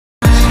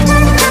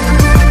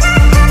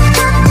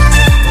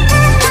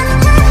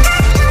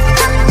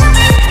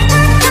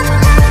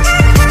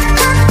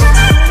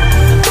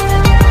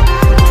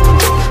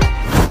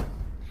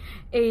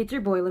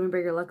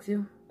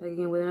Alexu, back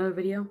again with another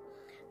video.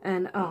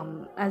 And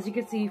as you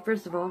can see,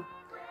 first of all,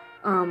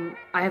 I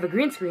have a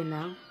green screen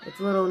now. It's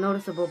a little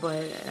noticeable,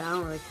 but I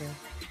don't really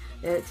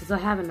care. Since I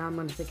have it now, I'm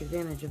going to take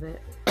advantage of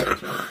it.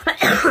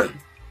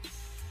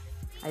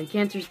 I have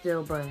cancer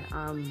still, but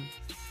I'm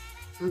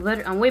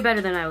way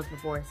better than I was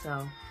before.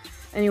 So,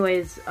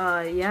 anyways,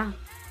 yeah,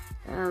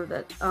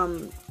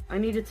 I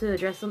needed to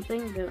address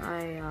something that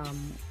I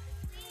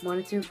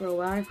wanted to for a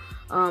while.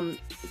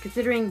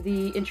 Considering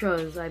the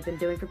intros I've been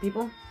doing for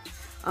people,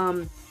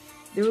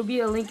 there will be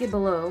a link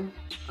below.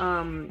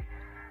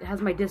 It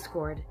has my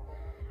Discord,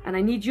 and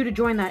I need you to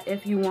join that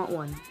if you want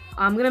one.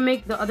 I'm gonna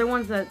make the other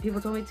ones that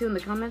people told me to in the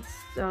comments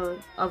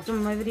of some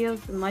of my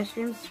videos and live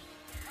streams,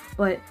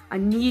 but I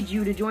need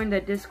you to join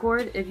that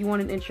Discord if you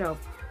want an intro.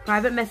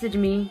 Private message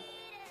me,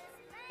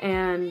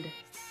 and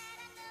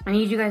I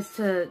need you guys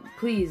to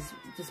please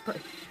just put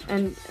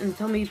and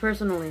tell me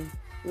personally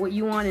what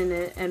you want in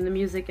it and the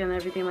music and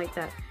everything like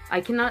that.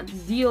 I cannot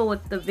deal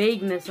with the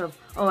vagueness of,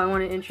 oh, I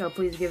want an intro,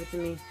 please give it to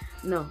me.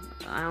 No,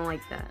 I don't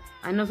like that.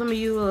 I know some of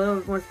you are a little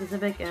bit more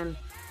specific, and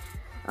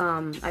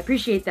I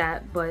appreciate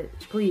that, but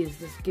please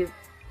just give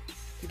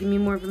me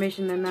more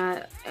information than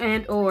that,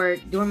 and or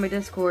join my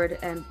Discord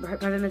and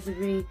private message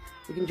me.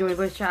 We can join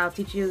voice chat. I'll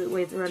teach you the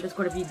ways around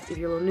Discord if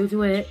you're a little new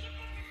to it,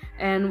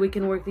 and we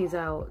can work things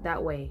out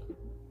that way.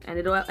 And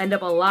it'll end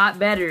up a lot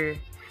better,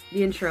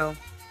 the intro,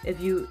 if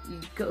you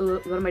go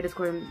to my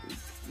Discord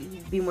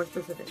and be more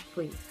specific,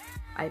 please.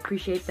 I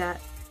appreciate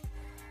that.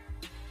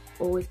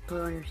 Always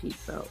put on your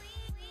seatbelt.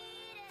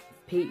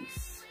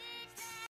 Peace.